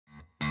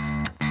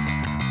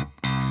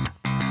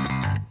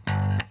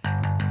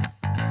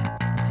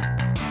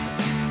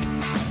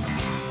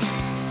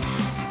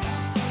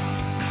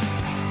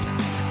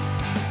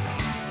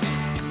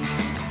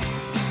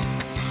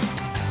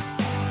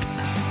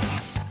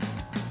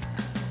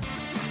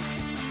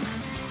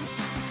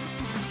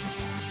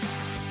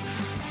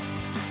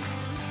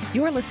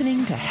You're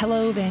listening to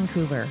Hello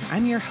Vancouver.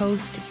 I'm your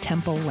host,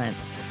 Temple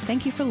Lentz.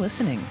 Thank you for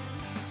listening.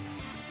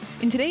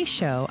 In today's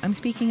show, I'm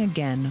speaking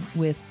again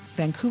with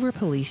Vancouver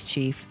Police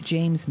Chief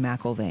James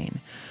McIlvaine.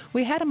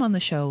 We had him on the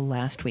show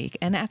last week,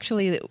 and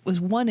actually it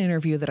was one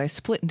interview that I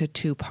split into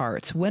two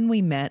parts. When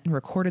we met and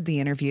recorded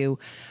the interview,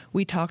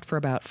 we talked for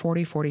about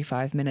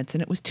 45 minutes,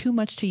 and it was too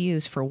much to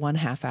use for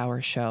 1.5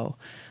 hour show.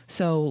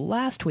 So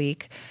last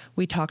week,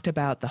 we talked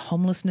about the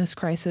homelessness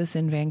crisis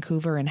in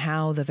Vancouver and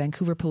how the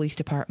Vancouver Police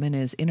Department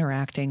is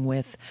interacting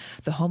with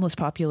the homeless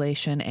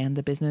population and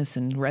the business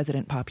and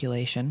resident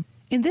population.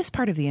 In this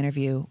part of the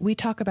interview, we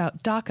talk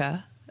about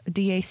DACA,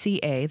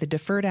 DACA, the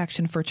Deferred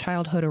Action for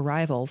Childhood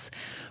Arrivals,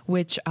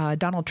 which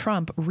Donald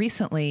Trump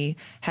recently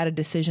had a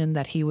decision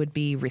that he would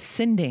be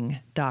rescinding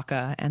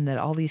DACA and that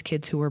all these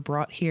kids who were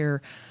brought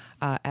here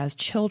as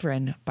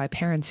children by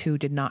parents who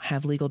did not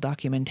have legal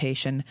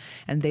documentation,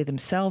 and they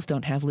themselves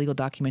don't have legal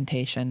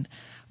documentation,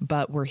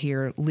 but were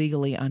here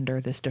legally under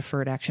this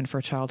Deferred Action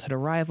for Childhood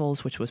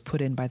Arrivals, which was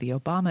put in by the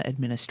Obama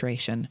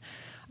administration,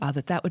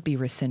 that would be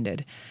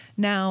rescinded.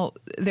 Now,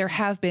 there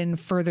have been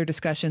further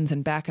discussions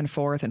and back and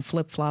forth and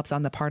flip-flops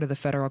on the part of the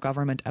federal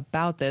government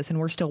about this, and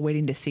we're still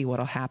waiting to see what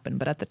will happen.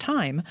 But at the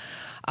time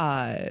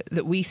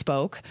that we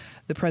spoke,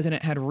 the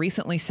president had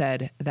recently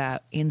said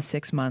that in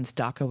 6 months,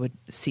 DACA would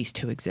cease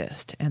to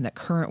exist, and that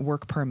current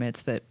work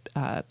permits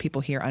that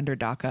people here under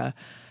DACA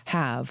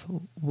have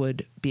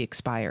would be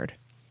expired.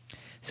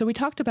 So we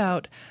talked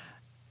about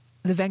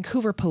the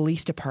Vancouver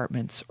Police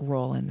Department's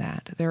role in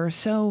that. There are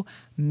so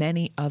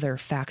many other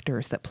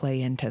factors that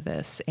play into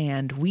this.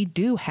 And we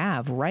do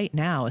have right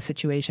now a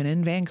situation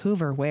in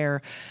Vancouver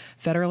where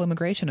federal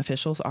immigration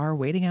officials are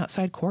waiting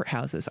outside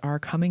courthouses, are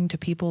coming to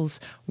people's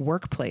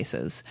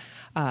workplaces.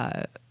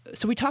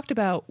 So we talked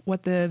about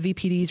what the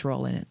VPD's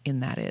role in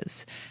that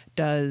is.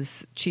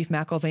 Does Chief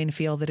McIlvaine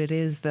feel that it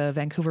is the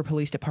Vancouver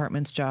Police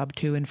Department's job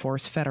to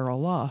enforce federal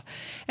law?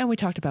 And we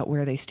talked about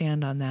where they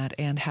stand on that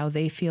and how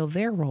they feel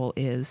their role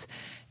is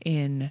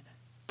in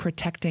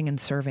protecting and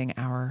serving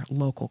our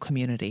local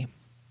community.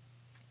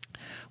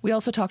 We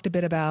also talked a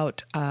bit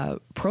about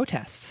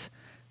protests.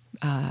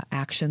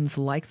 Actions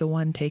like the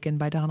one taken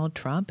by Donald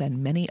Trump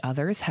and many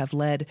others have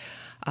led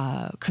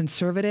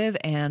conservative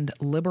and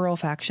liberal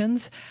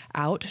factions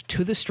out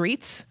to the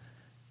streets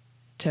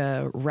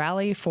to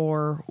rally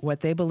for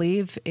what they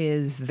believe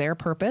is their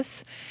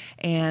purpose.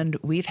 And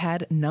we've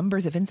had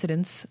numbers of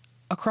incidents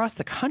across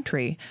the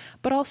country,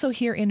 but also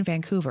here in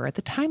Vancouver. At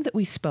the time that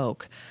we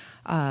spoke,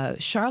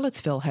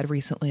 Charlottesville had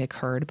recently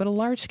occurred, but a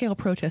large-scale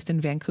protest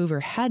in Vancouver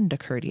hadn't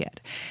occurred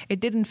yet. It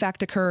did, in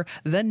fact, occur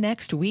the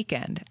next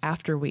weekend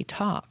after we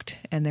talked,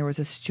 and there was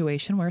a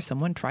situation where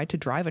someone tried to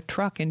drive a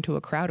truck into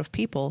a crowd of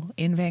people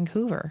in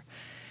Vancouver.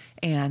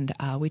 And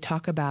we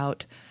talk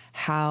about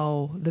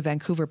how the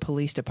Vancouver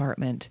Police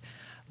Department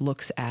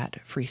looks at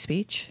free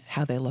speech,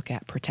 how they look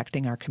at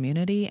protecting our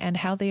community, and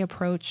how they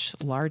approach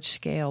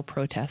large-scale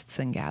protests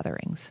and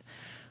gatherings.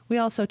 We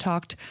also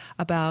talked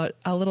about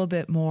a little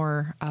bit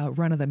more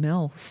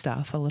run-of-the-mill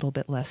stuff, a little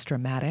bit less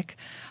dramatic,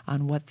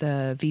 on what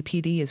the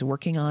VPD is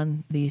working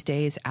on these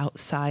days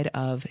outside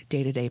of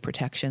day-to-day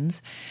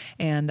protections,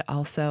 and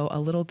also a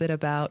little bit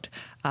about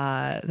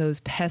those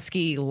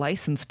pesky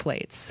license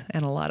plates.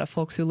 And a lot of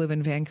folks who live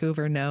in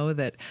Vancouver know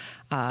that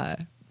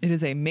it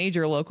is a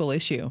major local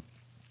issue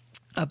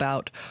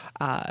about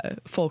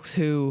folks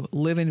who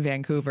live in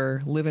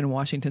Vancouver, live in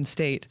Washington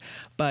State,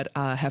 but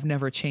have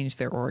never changed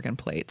their Oregon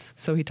plates.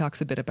 So he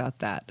talks a bit about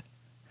that.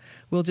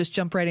 We'll just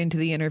jump right into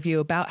the interview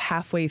about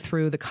halfway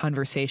through the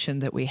conversation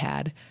that we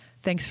had.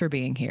 Thanks for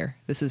being here.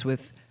 This is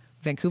with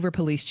Vancouver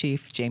Police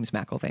Chief James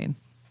McIlvaine.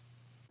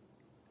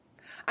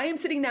 I am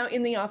sitting now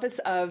in the office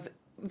of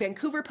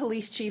Vancouver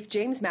Police Chief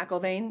James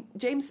McIlvaine.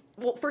 James,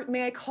 well,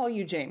 may I call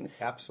you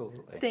James?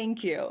 Absolutely.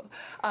 Thank you.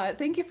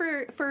 Thank you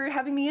for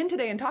having me in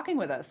today and talking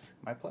with us.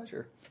 My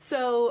pleasure.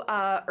 So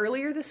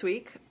earlier this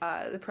week,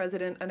 the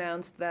president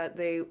announced that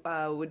they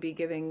would be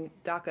giving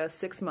DACA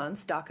 6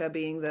 months, DACA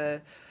being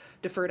the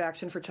Deferred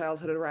Action for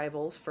Childhood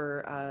Arrivals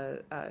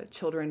for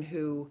children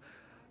who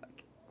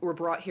were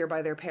brought here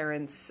by their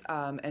parents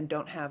and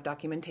don't have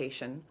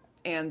documentation,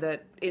 and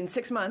that in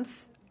 6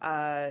 months,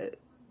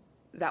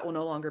 that will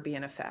no longer be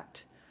in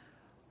effect.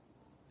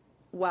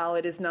 While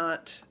it is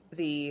not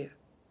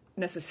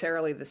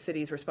necessarily the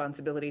city's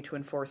responsibility to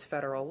enforce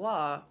federal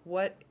law,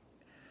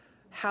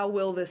 how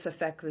will this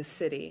affect the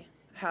city?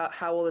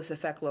 How will this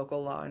affect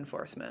local law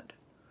enforcement?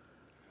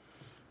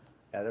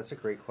 Yeah, that's a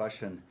great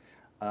question.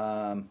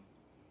 So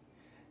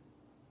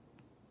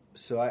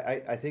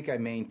I think I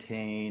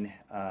maintain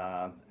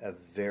a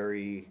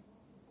very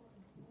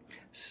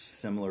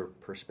similar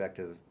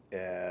perspective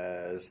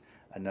as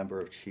a number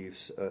of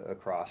chiefs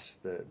across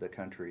the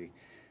country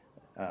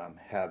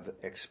have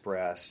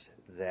expressed,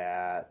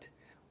 that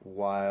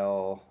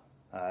while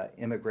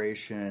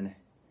immigration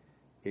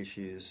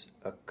issues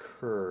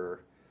occur,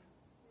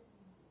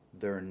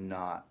 they're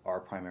not our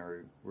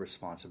primary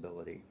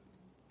responsibility.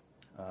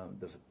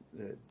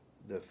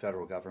 The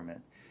federal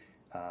government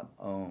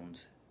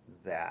owns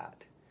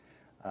that.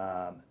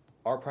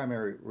 our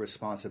primary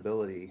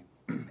responsibility,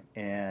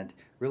 and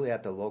really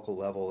at the local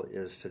level,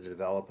 is to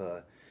develop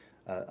a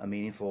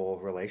meaningful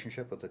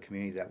relationship with the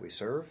community that we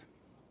serve,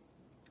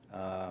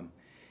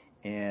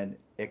 and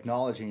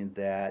acknowledging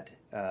that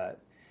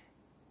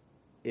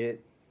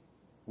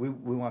we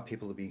want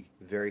people to be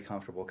very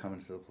comfortable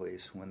coming to the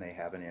police when they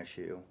have an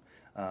issue.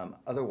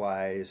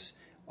 Otherwise,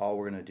 all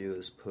we're going to do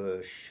is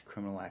push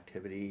criminal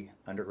activity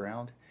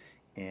underground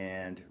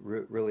and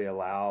really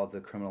allow the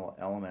criminal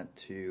element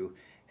to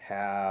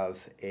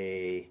have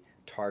a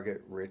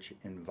target-rich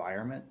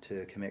environment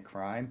to commit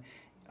crime,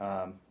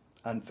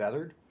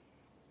 unfeathered.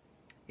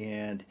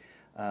 And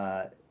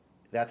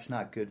that's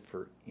not good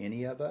for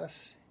any of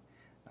us.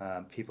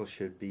 People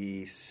should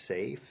be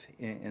safe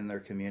in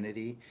their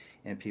community,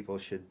 and people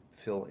should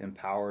feel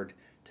empowered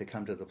to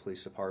come to the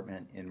police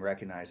department and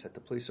recognize that the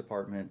police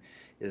department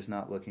is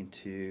not looking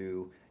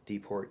to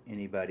deport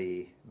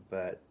anybody,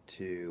 but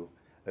to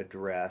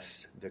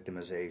address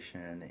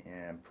victimization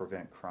and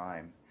prevent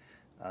crime.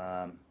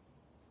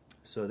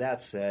 So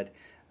that said,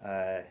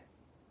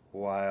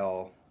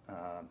 while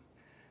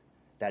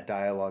that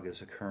dialogue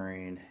is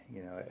occurring,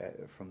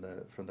 from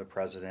the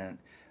president,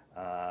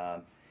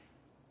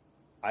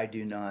 I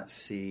do not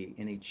see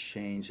any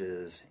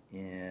changes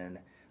in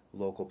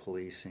local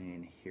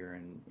policing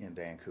here in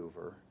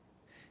Vancouver.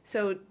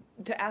 So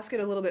to ask it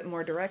a little bit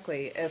more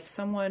directly, if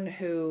someone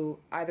who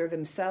either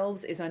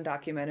themselves is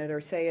undocumented,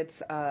 or say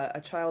it's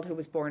a child who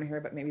was born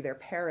here but maybe their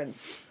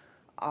parents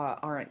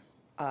aren't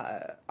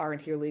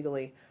here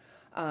legally,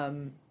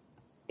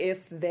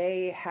 if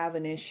they have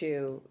an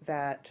issue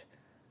that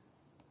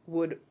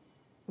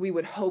we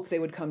would hope they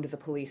would come to the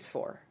police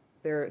for,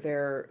 they're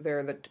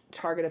the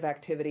target of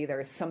activity, there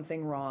is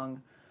something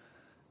wrong,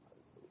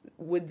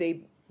 would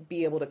they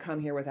be able to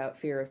come here without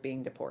fear of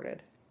being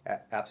deported?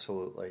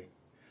 Absolutely.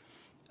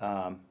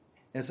 And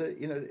so,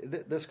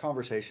 this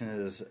conversation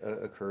has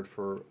occurred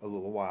for a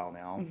little while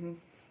now.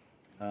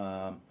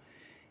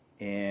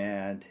 Mm-hmm.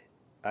 And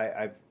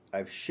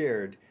I've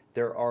shared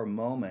there are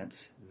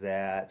moments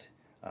that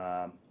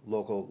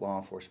local law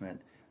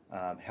enforcement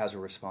has a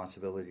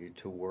responsibility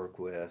to work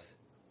with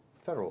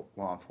federal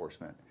law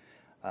enforcement.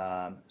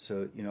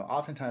 So,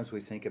 oftentimes we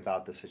think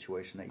about the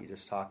situation that you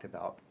just talked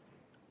about,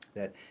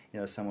 that,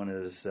 someone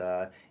is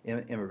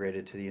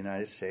immigrated to the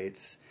United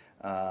States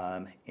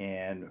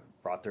and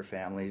brought their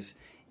families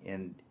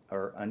and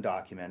are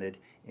undocumented,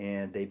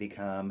 and they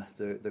become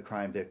the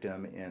crime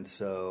victim. And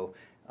so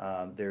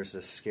there's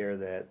a scare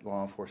that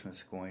law enforcement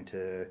is going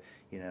to,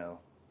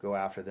 go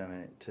after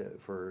them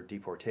for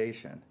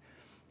deportation.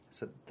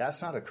 So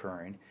that's not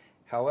occurring.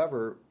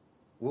 However,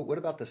 what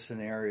about the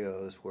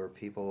scenarios where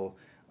people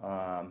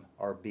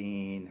are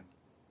being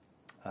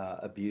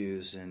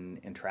abused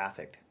and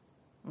trafficked?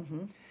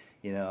 Mm-hmm.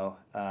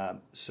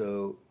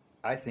 So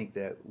I think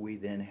that we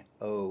then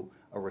owe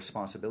a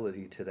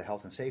responsibility to the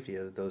health and safety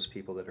of those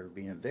people that are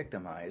being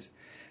victimized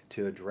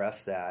to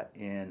address that.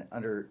 And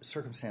under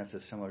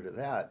circumstances similar to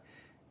that,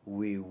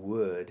 we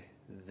would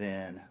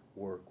then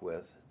work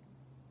with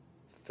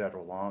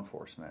federal law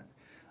enforcement.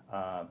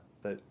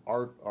 But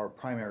our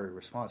primary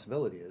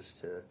responsibility is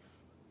to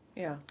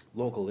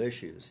local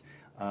issues.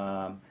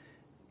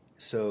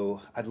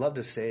 So I'd love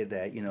to say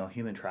that,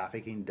 human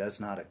trafficking does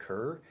not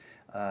occur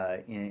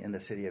in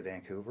the city of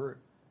Vancouver.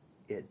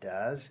 It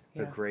does,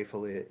 but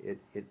gratefully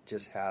it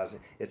just has.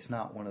 It's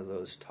not one of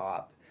those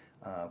top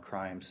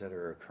crimes that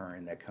are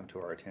occurring that come to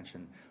our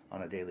attention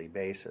on a daily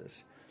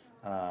basis.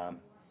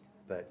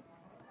 But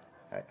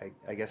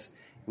I guess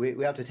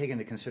we have to take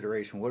into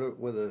consideration what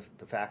are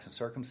the facts and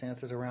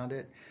circumstances around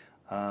it.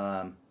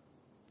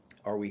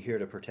 Are we here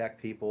to protect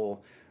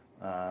people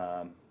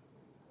no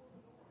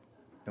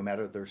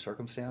matter their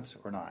circumstance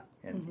or not?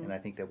 And I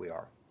think that we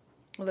are.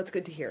 Well, that's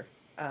good to hear.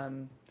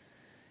 And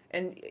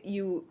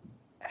you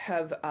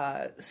have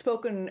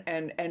spoken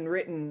and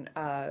written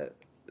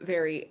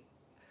very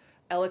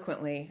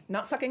eloquently,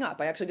 not sucking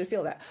up, I actually did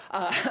feel that,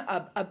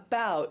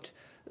 about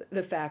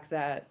the fact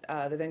that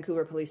the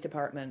Vancouver Police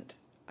Department,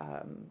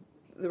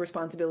 the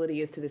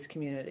responsibility is to this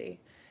community,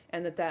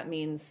 and that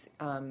means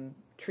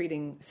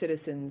treating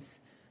citizens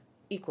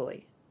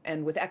equally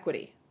and with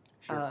equity.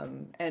 Sure.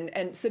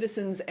 And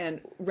citizens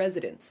and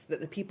residents,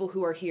 that the people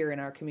who are here in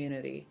our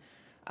community,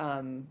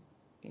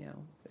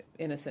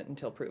 innocent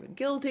until proven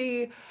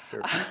guilty,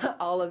 Sure.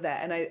 all of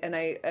that. And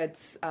I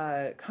it's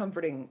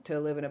comforting to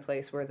live in a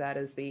place where that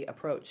is the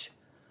approach.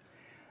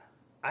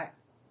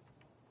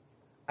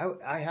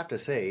 I have to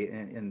say,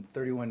 in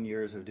 31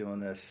 years of doing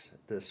this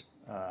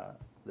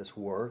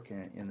work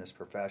in this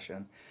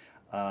profession,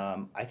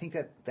 I think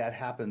that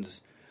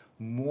happens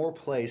more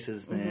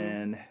places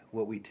than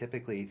what we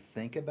typically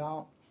think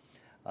about.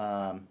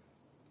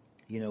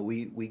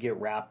 We get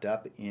wrapped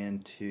up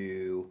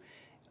into,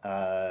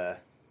 I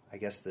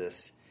guess,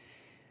 this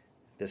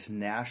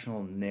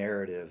national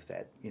narrative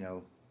that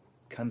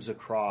comes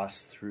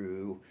across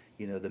through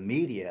the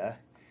media,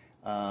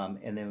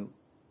 and then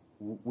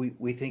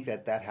we think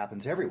that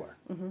happens everywhere.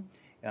 Mm-hmm.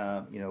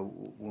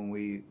 When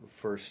we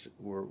first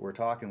were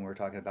talking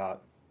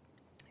about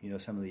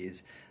some of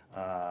these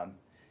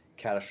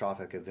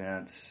catastrophic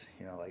events,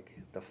 like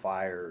the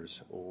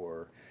fires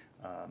or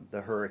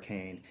the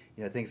hurricane,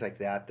 things like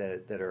that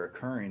are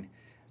occurring.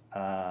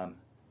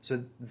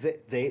 So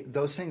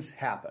those things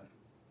happen,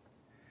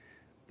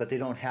 but they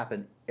don't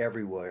happen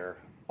everywhere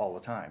all the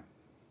time.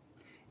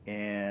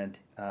 And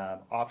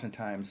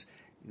oftentimes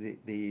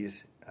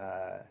these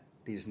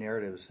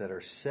narratives that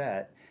are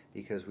set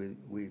because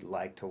we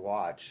like to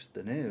watch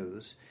the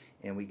news,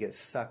 and we get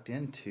sucked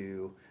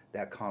into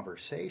that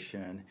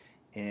conversation,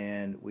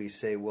 and we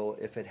say, well,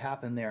 if it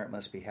happened there, it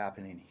must be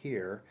happening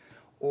here,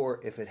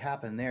 or if it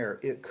happened there,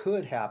 it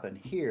could happen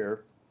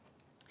here.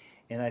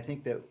 And I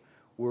think that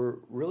we're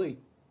really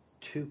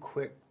too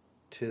quick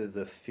to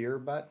the fear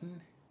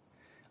button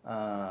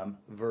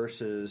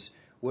versus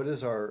what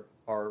is our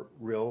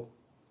real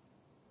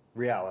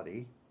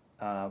reality,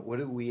 what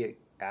do we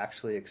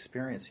actually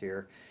experience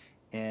here,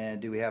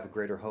 and do we have a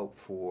greater hope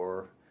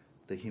for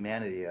the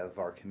humanity of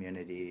our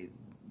community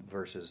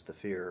versus the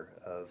fear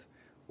of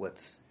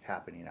what's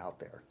happening out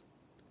there.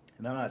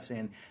 And I'm not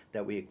saying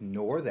that we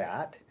ignore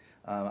that.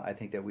 I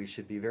think that we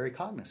should be very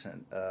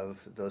cognizant of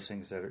those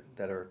things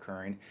that are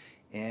occurring,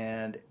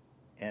 and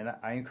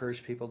I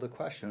encourage people to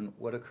question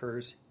what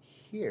occurs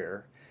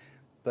here,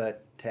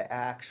 but to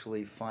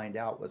actually find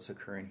out what's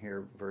occurring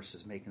here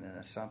versus making an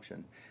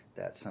assumption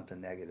that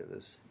something negative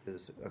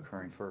is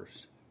occurring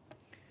first.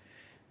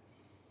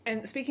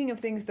 And speaking of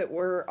things that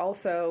were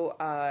also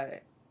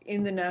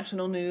in the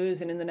national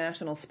news and in the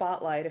national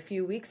spotlight, a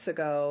few weeks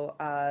ago,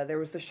 there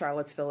was the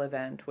Charlottesville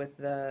event with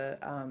the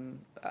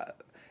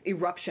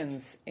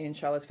eruptions in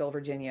Charlottesville,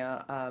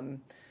 Virginia.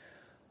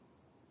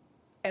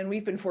 And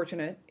we've been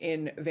fortunate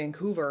in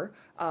Vancouver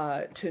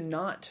to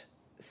not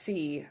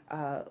see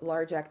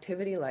large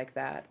activity like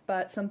that.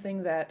 But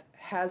something that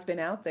has been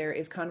out there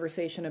is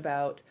conversation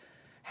about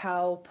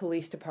how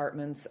police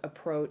departments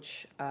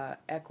approach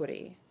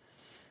equity.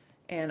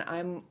 And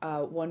I'm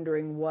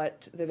wondering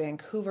what the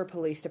Vancouver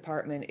Police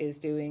Department is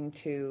doing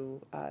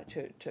to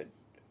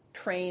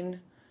train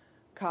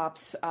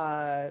cops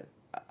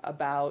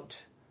about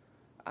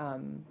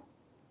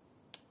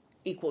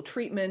equal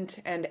treatment,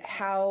 and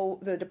how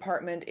the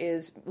department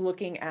is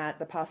looking at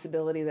the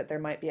possibility that there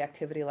might be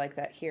activity like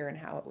that here and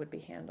how it would be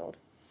handled.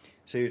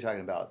 So you're talking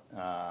about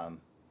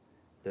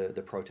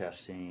the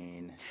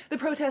protesting. The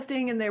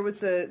protesting, and there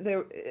was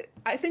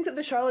I think that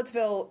the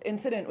Charlottesville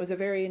incident was a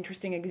very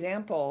interesting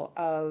example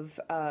of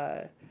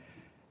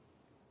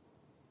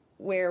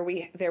where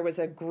there was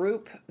a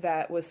group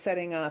that was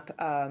setting up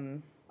a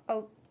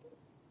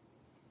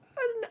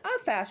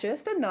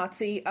fascist, a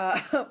Nazi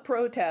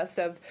protest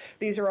of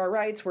these are our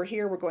rights, we're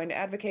here, we're going to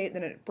advocate, and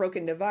then it broke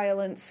into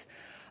violence.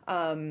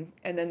 And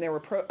then there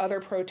were other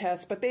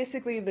protests. But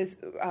basically, this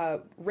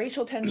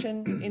racial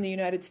tension in the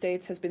United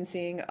States has been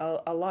seeing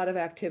a lot of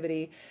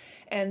activity.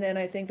 And then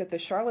I think that the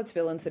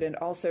Charlottesville incident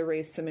also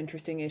raised some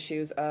interesting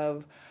issues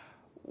of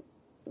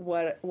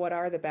what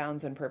are the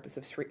bounds and purpose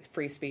of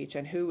free speech,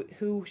 and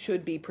who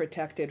should be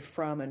protected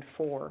from and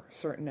for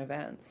certain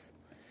events.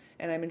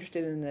 And I'm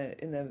interested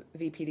in the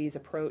VPD's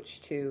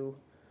approach to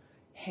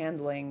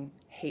handling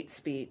hate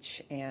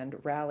speech and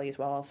rallies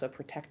while also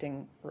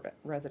protecting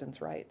residents'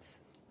 rights.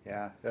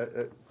 Yeah,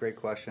 great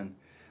question.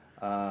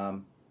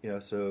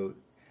 So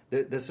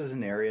this is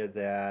an area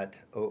that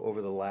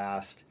over the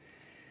last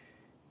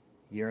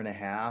year and a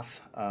half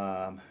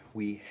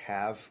we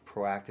have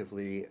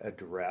proactively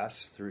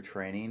addressed through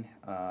training.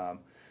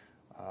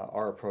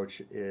 Our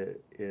approach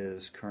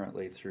is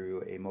currently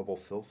through a mobile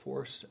field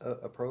force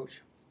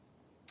approach.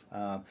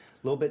 A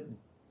little bit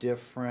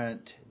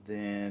different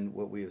than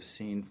what we've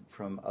seen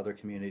from other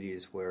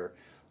communities where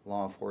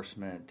law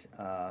enforcement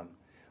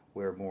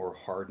wear more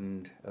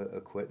hardened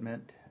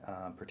equipment,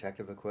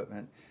 protective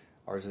equipment.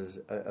 Ours is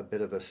a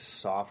bit of a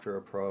softer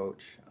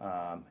approach,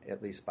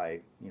 at least by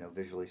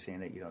visually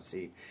seeing it. You don't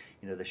see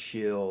the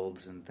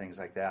shields and things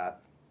like that.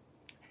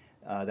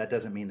 That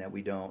doesn't mean that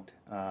we don't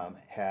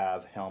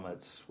have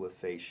helmets with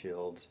face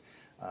shields.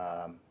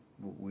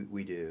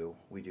 We do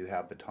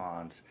have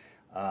batons.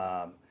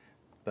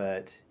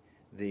 But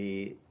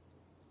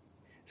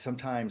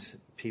sometimes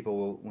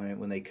people,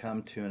 when they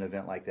come to an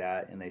event like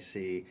that and they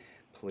see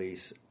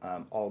police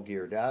all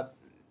geared up,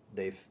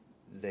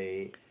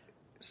 they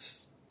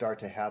start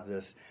to have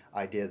this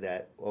idea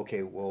that,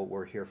 okay, well,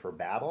 we're here for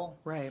battle,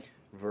 right,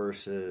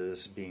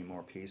 versus being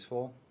more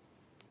peaceful.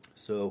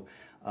 So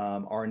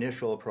our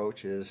initial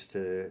approach is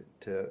to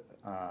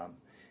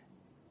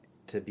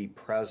be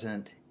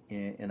present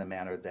in a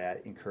manner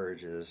that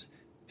encourages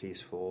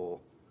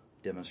peaceful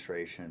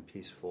demonstration,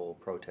 peaceful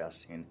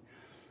protesting.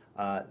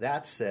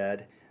 That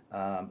said,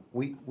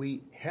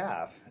 we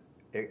have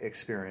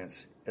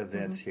experienced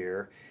events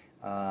here,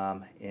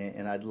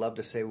 and I'd love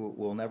to say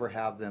we'll never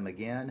have them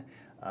again,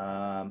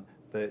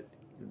 but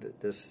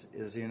this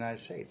is the United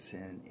States,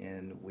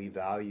 and we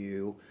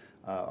value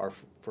our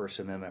First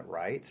Amendment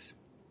rights.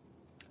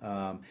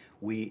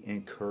 We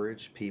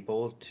encourage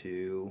people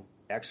to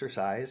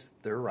exercise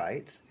their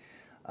rights,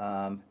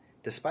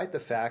 despite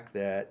the fact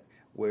that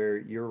where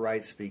your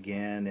rights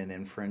begin and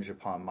infringe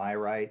upon my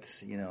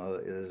rights,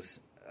 is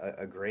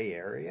a gray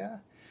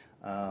area.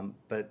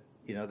 But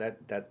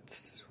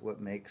that's what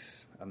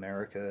makes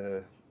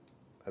America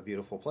a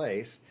beautiful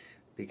place,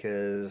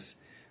 because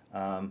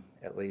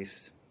at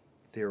least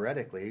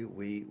theoretically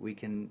we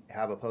can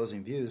have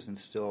opposing views and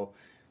still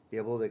be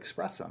able to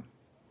express them.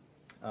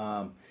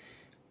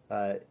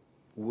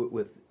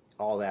 With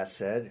all that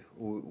said,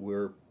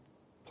 we're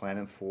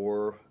planning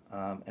for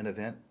an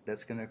event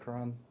that's going to occur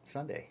on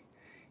Sunday.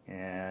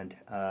 And,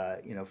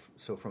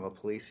 so from a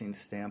policing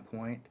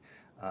standpoint,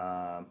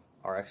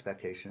 our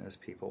expectation is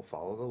people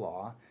follow the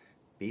law,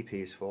 be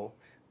peaceful,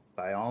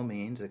 by all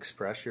means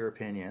express your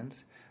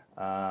opinions,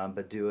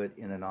 but do it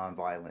in a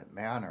nonviolent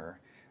manner.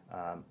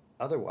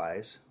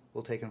 Otherwise,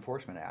 we'll take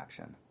enforcement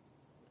action.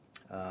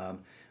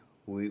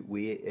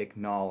 We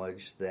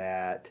acknowledge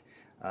that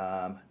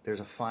there's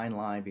a fine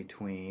line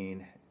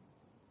between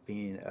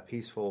being a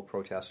peaceful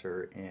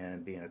protester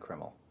and being a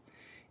criminal.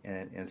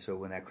 And so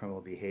when that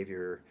criminal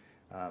behavior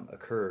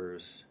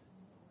occurs,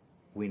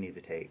 we need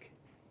to take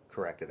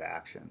corrective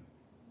action.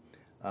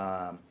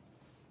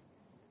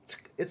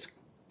 It's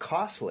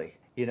costly,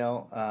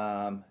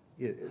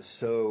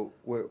 so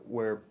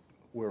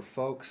where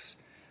folks,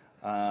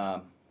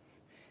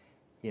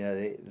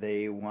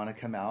 they want to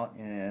come out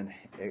and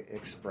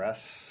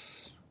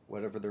express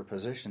whatever their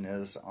position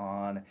is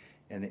on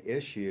an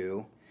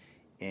issue,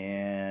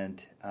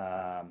 and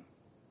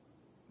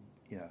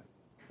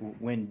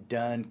when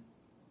done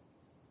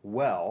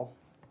well,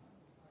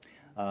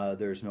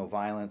 there's no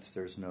violence,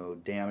 there's no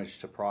damage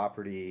to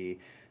property,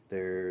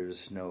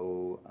 there's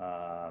no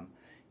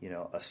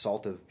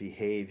assaultive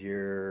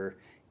behavior,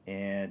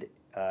 and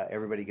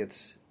everybody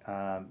gets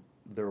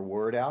their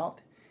word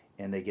out,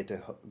 and they get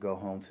to go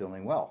home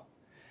feeling well.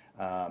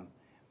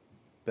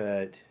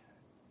 But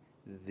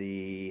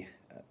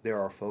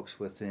there are folks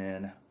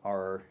within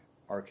our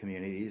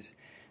communities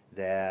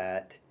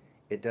that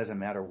it doesn't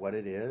matter what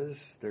it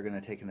is, they're going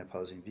to take an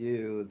opposing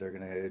view, they're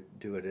going to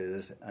do it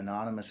as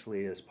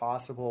anonymously as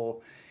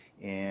possible,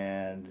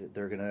 and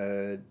they're going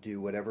to do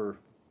whatever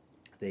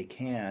they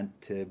can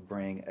to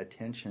bring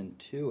attention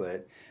to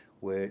it,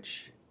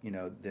 which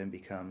then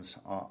becomes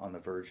on the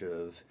verge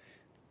of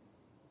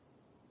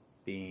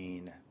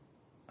being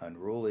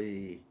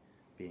unruly,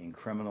 being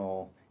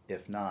criminal,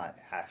 if not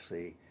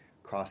actually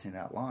crossing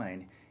that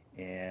line.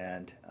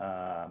 And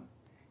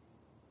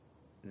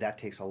that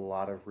takes a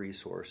lot of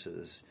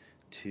resources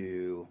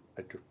to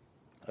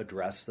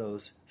address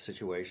those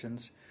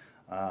situations.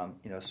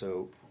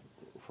 So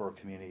for a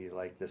community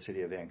like the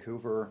city of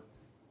Vancouver,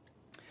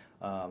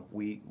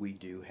 we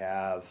do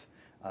have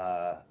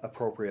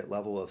appropriate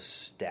level of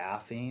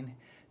staffing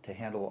to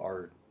handle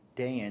our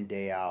day in,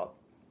 day out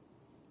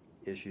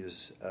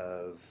issues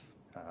of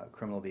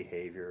criminal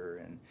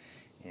behavior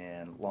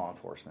and law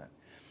enforcement.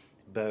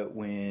 But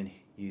when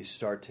you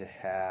start to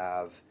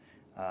have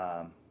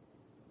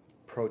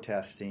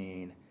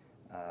protesting,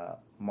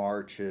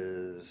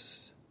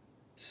 marches,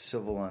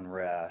 civil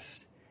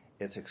unrest,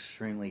 it's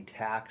extremely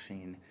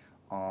taxing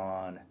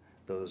on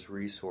those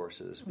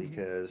resources,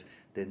 because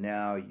then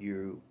now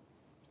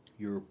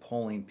you're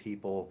pulling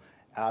people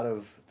out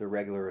of the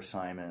regular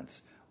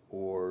assignments,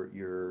 or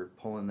you're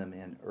pulling them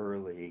in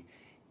early,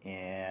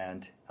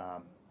 and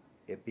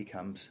it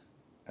becomes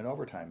an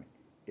overtime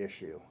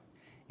issue.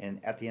 And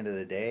at the end of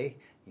the day,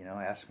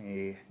 ask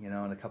me, in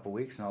a couple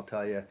weeks, and I'll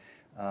tell you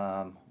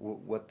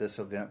what this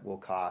event will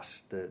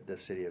cost the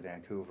city of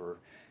Vancouver,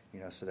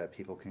 so that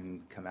people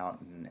can come out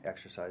and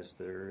exercise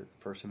their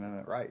First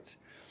Amendment rights.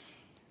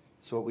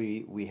 So what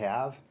we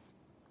have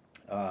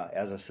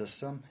as a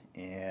system,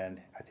 and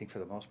I think for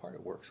the most part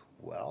it works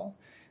well,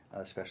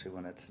 especially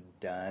when it's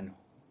done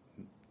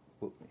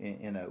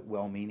in a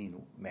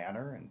well-meaning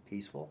manner and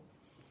peaceful.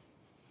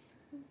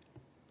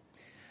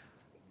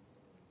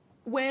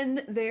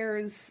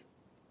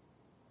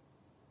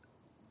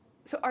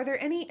 So are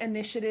there any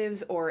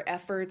initiatives or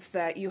efforts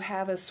that you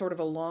have as sort of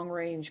a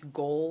long-range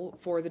goal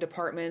for the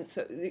department?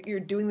 So you're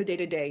doing the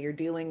day-to-day, you're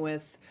dealing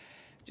with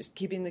just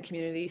keeping the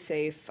community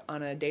safe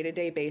on a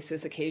day-to-day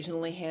basis,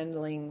 occasionally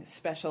handling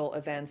special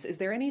events. Is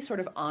there any sort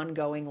of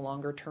ongoing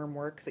longer-term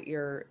work that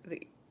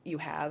you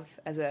have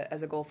as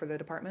a goal for the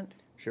department?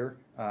 Sure.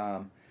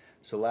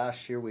 So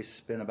last year we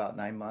spent about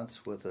 9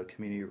 months with a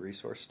community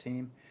resource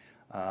team.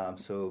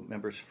 So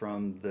members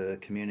from the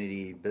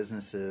community,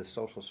 businesses,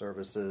 social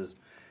services,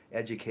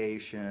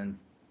 education,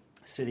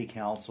 city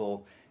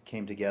council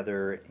came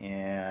together,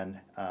 and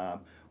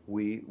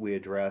we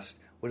addressed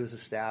what is the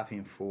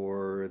staffing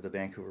for the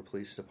Vancouver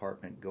Police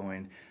Department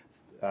going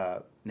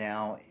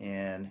now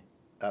and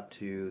up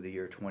to the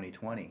year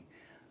 2020.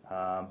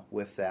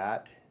 With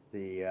that,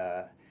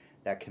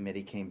 that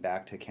committee came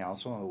back to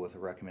council with a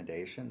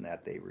recommendation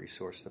that they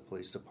resource the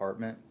police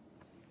department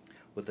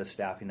with the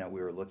staffing that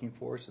we were looking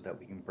for, so that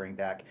we can bring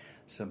back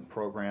some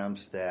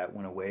programs that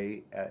went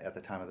away at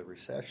the time of the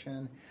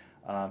recession,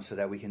 so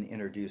that we can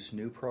introduce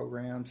new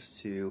programs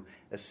to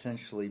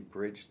essentially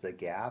bridge the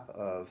gap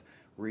of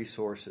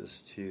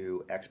resources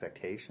to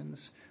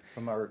expectations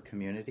from our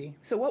community.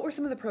 So what were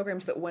some of the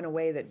programs that went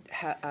away that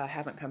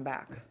haven't come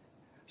back?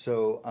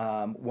 So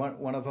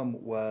one of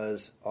them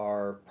was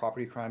our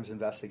Property Crimes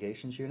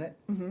Investigations Unit.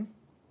 Mm-hmm.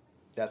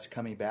 That's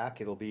coming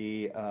back. It'll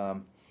be,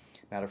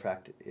 matter of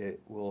fact,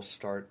 it will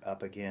start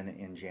up again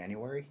in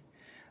January.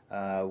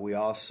 We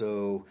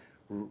also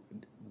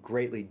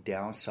greatly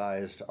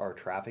downsized our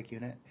traffic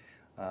unit.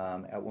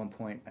 At one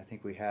point, I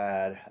think we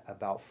had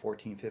about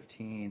 14,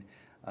 15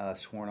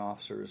 sworn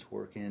officers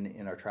working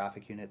in our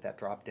traffic unit. That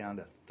dropped down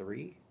to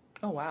 3.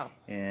 Oh, wow.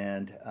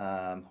 And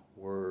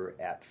we're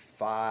at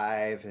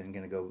 5 and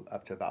going to go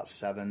up to about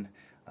 7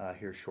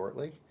 here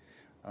shortly.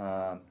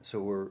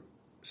 So we're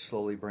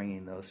slowly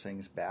bringing those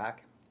things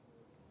back.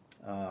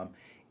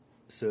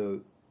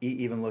 So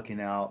even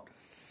looking out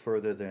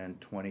further than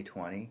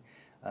 2020,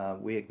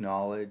 we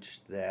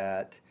acknowledge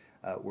that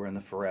we're in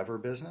the forever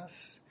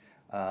business.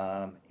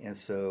 And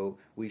so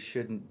we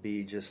shouldn't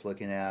be just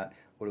looking at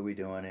what are we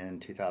doing in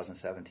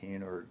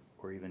 2017 or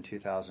even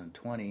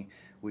 2020.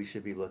 We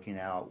should be looking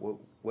out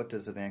what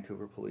does the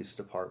Vancouver Police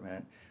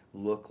Department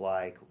look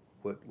like?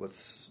 What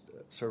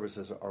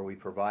services are we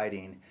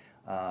providing?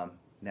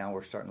 Now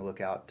we're starting to look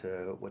out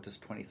to what does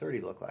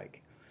 2030 look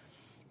like?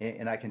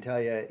 And I can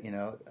tell you,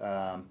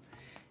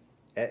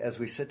 as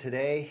we sit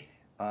today,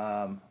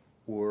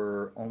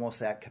 we're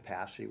almost at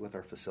capacity with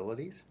our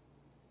facilities.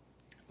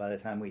 By the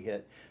time we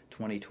hit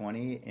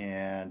 2020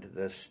 and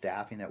the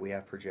staffing that we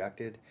have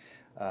projected,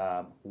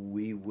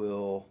 we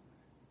will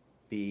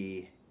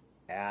be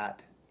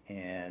at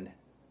and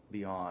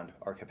beyond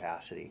our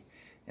capacity.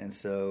 And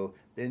so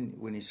then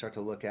when you start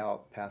to look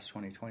out past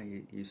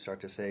 2020, you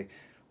start to say,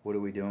 what are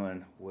we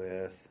doing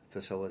with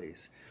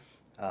facilities?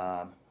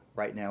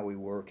 Right now we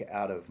work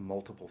out of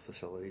multiple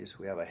facilities.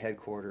 We have a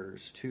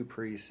headquarters, 2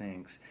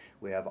 precincts.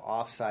 We have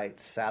off-site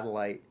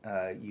satellite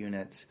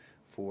units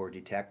for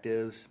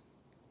detectives.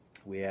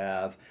 We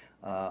have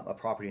a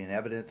property and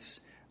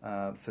evidence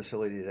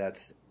facility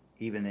that's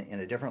even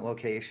in a different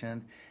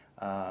location.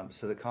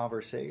 So the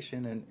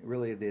conversation and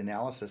really the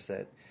analysis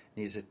that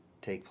needs to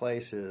take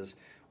place is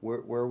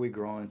where are we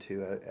growing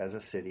to as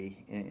a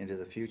city into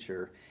the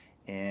future,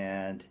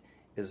 and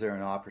is there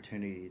an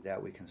opportunity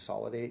that we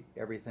consolidate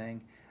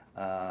everything,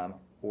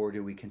 or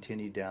do we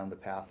continue down the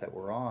path that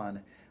we're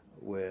on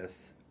with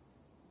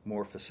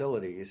more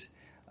facilities?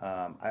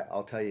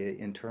 I'll tell you,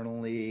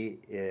 internally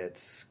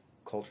it's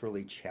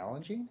culturally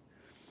challenging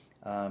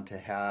to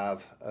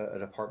have a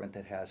department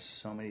that has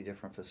so many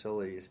different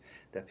facilities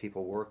that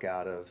people work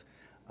out of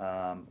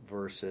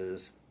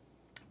versus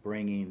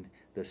bringing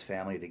this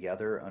family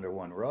together under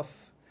one roof.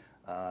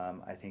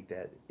 I think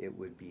that it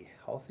would be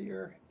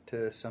healthier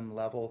to some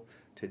level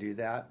to do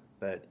that,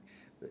 but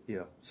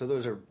so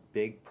those are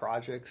big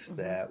projects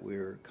that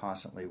we're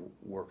constantly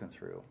working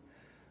through.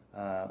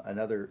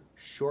 Another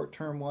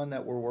short-term one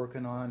that we're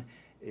working on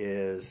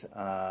is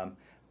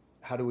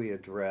how do we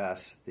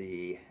address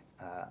the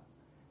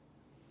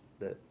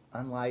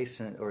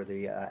unlicensed or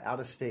the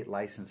out-of-state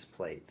license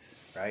plates,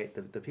 right?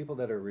 The people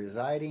that are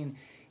residing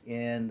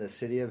in the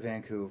city of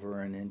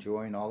Vancouver and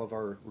enjoying all of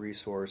our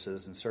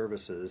resources and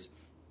services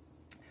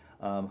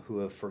who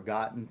have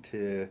forgotten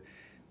to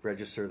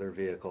register their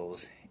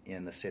vehicles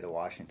in the state of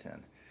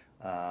Washington.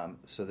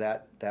 So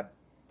that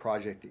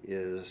project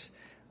is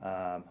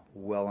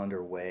well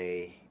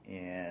underway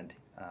and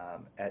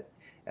at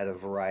a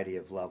variety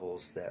of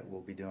levels that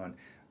we'll be doing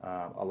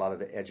a lot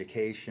of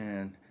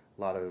education,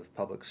 a lot of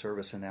public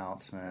service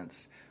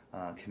announcements,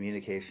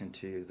 communication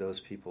to those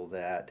people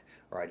that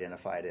are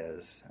identified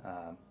as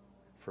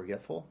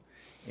forgetful,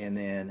 and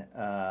then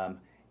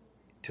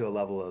to a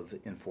level of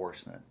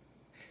enforcement.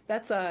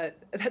 That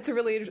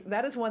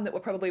is one that will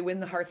probably win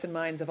the hearts and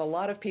minds of a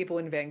lot of people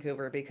in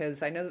Vancouver,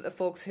 because I know that the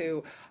folks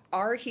who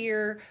are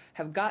here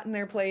have gotten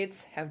their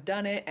plates, have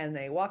done it, and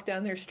they walk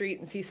down their street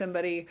and see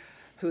somebody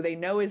who they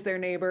know is their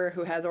neighbor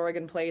who has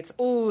Oregon plates.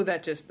 Oh,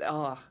 that just,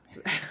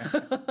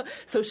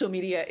 social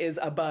media is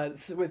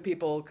abuzz with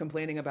people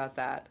complaining about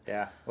that.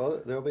 Yeah,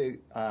 well, there'll be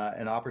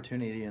an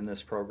opportunity in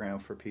this program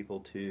for people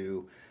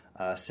to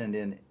send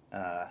in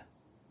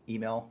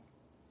email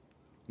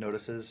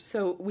notices.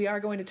 So we are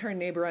going to turn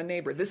neighbor on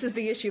neighbor. This is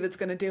the issue that's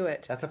going to do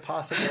it. That's a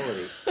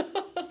possibility.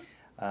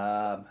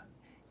 So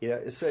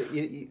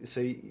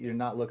you're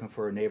not looking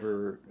for a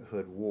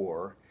neighborhood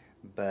war,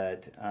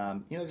 but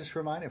just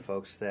reminding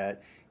folks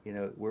that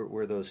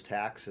where those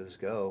taxes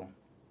go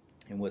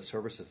and what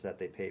services that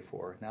they pay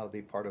for. And that'll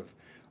be part of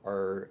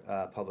our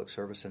public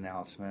service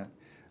announcement.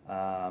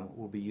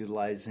 We'll be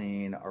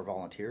utilizing our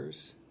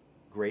volunteers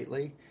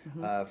greatly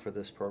for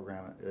this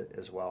program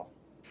as well.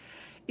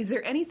 Is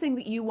there anything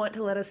that you want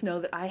to let us know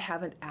that I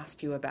haven't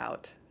asked you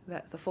about,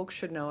 that the folks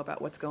should know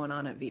about what's going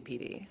on at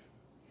VPD?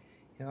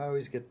 I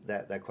always get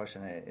that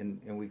question,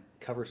 and we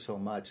cover so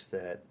much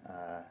that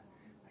I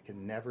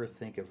can never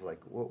think of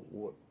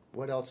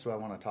what else do I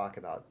want to talk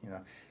about?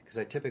 Because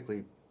I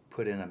typically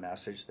put in a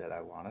message that I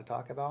want to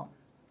talk about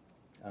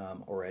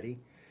already.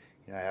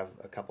 I have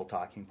a couple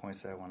talking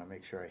points that I want to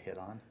make sure I hit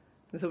on.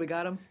 So we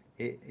got them?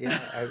 Yeah,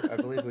 I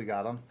believe we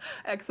got them.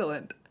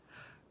 Excellent.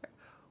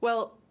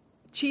 Well,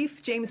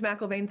 Chief James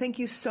McIlvaine, thank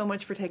you so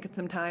much for taking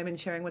some time and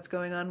sharing what's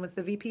going on with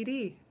the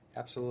VPD.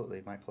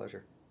 Absolutely. My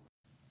pleasure.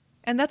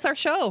 And that's our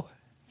show.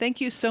 Thank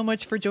you so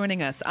much for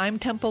joining us. I'm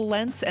Temple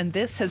Lentz, and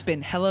this has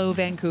been Hello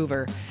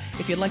Vancouver.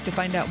 If you'd like to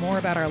find out more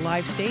about our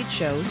live stage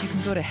shows, you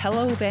can go to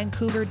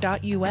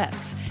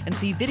hellovancouver.us and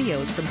see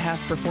videos from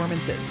past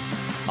performances.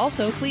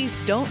 Also, please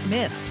don't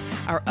miss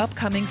our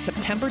upcoming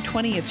September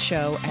 20th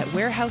show at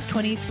Warehouse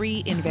 23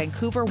 in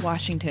Vancouver,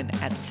 Washington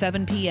at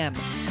 7 p.m.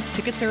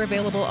 Tickets are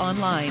available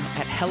online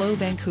at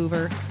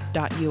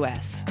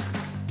hellovancouver.us.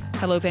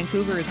 Hello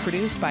Vancouver is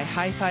produced by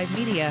High Five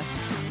Media.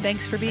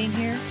 Thanks for being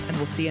here, and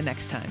we'll see you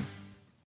next time.